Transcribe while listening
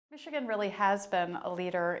Michigan really has been a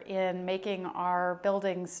leader in making our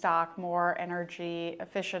building stock more energy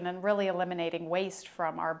efficient and really eliminating waste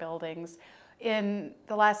from our buildings. In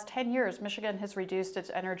the last 10 years, Michigan has reduced its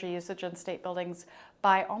energy usage in state buildings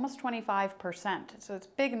by almost 25%. So it's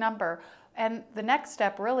a big number. And the next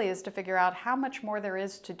step really is to figure out how much more there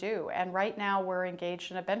is to do. And right now we're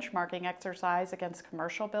engaged in a benchmarking exercise against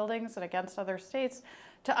commercial buildings and against other states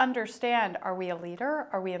to understand, are we a leader?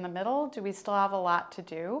 Are we in the middle? Do we still have a lot to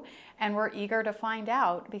do? And we're eager to find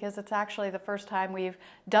out, because it's actually the first time we've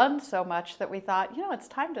done so much that we thought, it's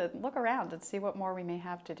time to look around and see what more we may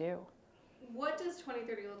have to do. What does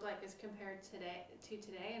 2030 look like as compared to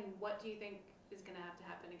today, and what do you think is going to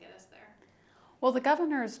happen to get us there? Well, the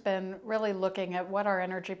governor's been really looking at what our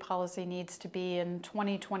energy policy needs to be in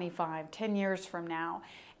 2025, 10 years from now.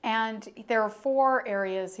 And there are 4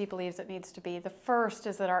 areas he believes it needs to be. The first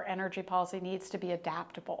is that our energy policy needs to be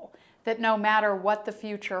adaptable, that no matter what the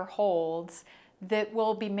future holds, that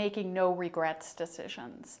we'll be making no regrets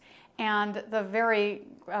decisions. And the very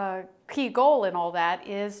key goal in all that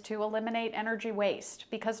is to eliminate energy waste,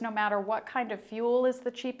 because no matter what kind of fuel is the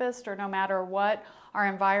cheapest or no matter what our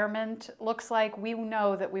environment looks like, we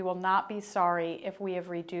know that we will not be sorry if we have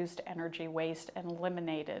reduced energy waste and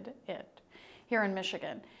eliminated it here in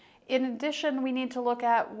Michigan. In addition, we need to look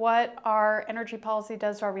at what our energy policy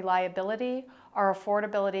does to our reliability, our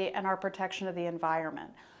affordability, and our protection of the environment.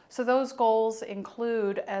 So those goals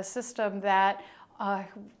include a system that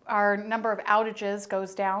our number of outages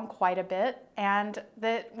goes down quite a bit, and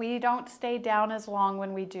that we don't stay down as long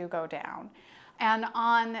when we do go down. And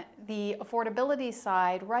on the affordability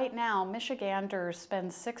side, right now, Michiganders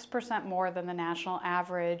spend 6% more than the national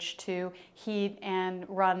average to heat and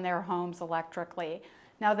run their homes electrically.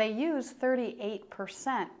 Now, they use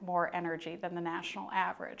 38% more energy than the national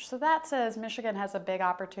average. So that says Michigan has a big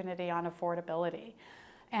opportunity on affordability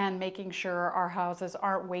and making sure our houses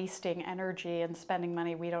aren't wasting energy and spending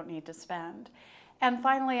money we don't need to spend. And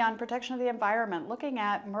finally, on protection of the environment, looking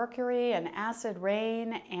at mercury and acid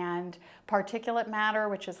rain and particulate matter,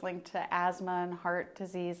 which is linked to asthma and heart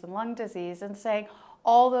disease and lung disease, and saying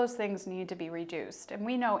all those things need to be reduced. And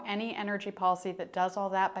we know any energy policy that does all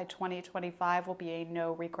that by 2025 will be a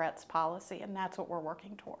no regrets policy, and that's what we're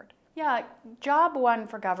working toward. Yeah, job one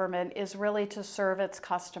for government is really to serve its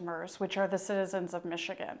customers, which are the citizens of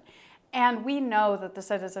Michigan. And we know that the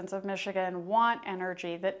citizens of Michigan want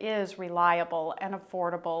energy that is reliable and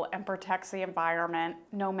affordable and protects the environment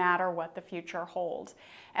no matter what the future holds.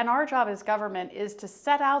 And our job as government is to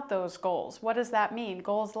set out those goals. What does that mean?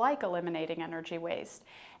 Goals like eliminating energy waste.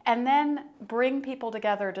 And then bring people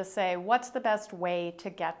together to say, what's the best way to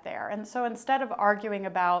get there? And so instead of arguing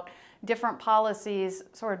about different policies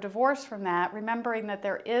sort of divorced from that, remembering that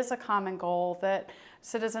there is a common goal that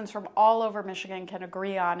citizens from all over Michigan can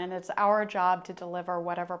agree on, and it's our job to deliver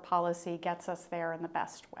whatever policy gets us there in the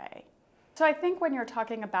best way. So I think when you're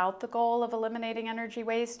talking about the goal of eliminating energy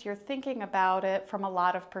waste, you're thinking about it from a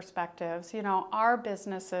lot of perspectives. Our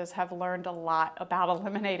businesses have learned a lot about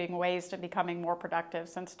eliminating waste and becoming more productive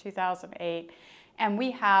since 2008, and we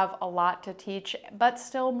have a lot to teach, but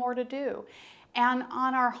still more to do. And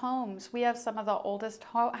on our homes, we have some of the oldest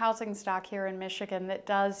housing stock here in Michigan that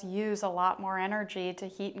does use a lot more energy to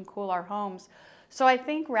heat and cool our homes. So I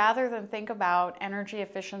think rather than think about energy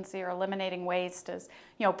efficiency or eliminating waste as,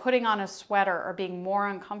 putting on a sweater or being more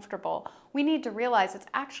uncomfortable, we need to realize it's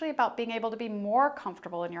actually about being able to be more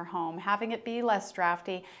comfortable in your home, having it be less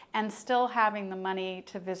drafty, and still having the money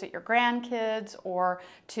to visit your grandkids or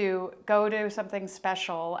to go to something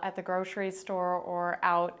special at the grocery store or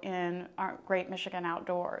out in our great Michigan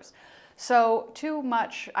outdoors. So too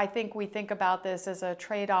much, I think we think about this as a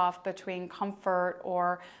trade-off between comfort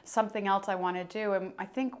or something else I want to do. And I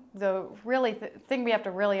think the thing we have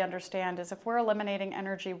to really understand is if we're eliminating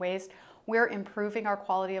energy waste, we're improving our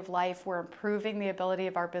quality of life, we're improving the ability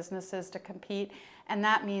of our businesses to compete, and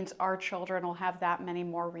that means our children will have that many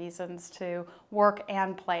more reasons to work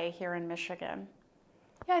and play here in Michigan.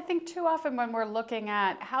 Yeah, I think too often when we're looking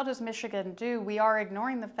at how does Michigan do, we are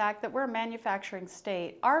ignoring the fact that we're a manufacturing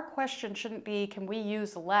state. Our question shouldn't be, can we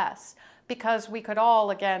use less? Because we could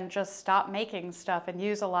all, again, just stop making stuff and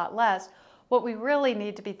use a lot less. What we really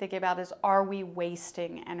need to be thinking about is, are we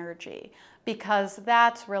wasting energy? Because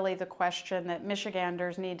that's really the question that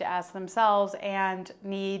Michiganders need to ask themselves and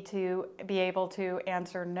need to be able to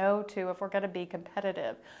answer no to if we're going to be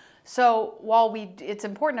competitive. So while it's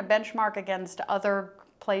important to benchmark against other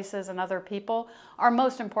places and other people, our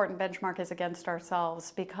most important benchmark is against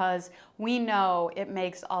ourselves, because we know it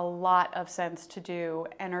makes a lot of sense to do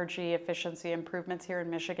energy efficiency improvements here in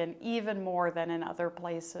Michigan, even more than in other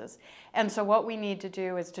places. And so what we need to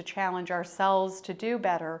do is to challenge ourselves to do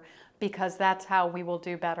better, because that's how we will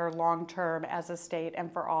do better long term as a state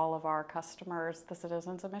and for all of our customers, the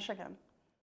citizens of Michigan.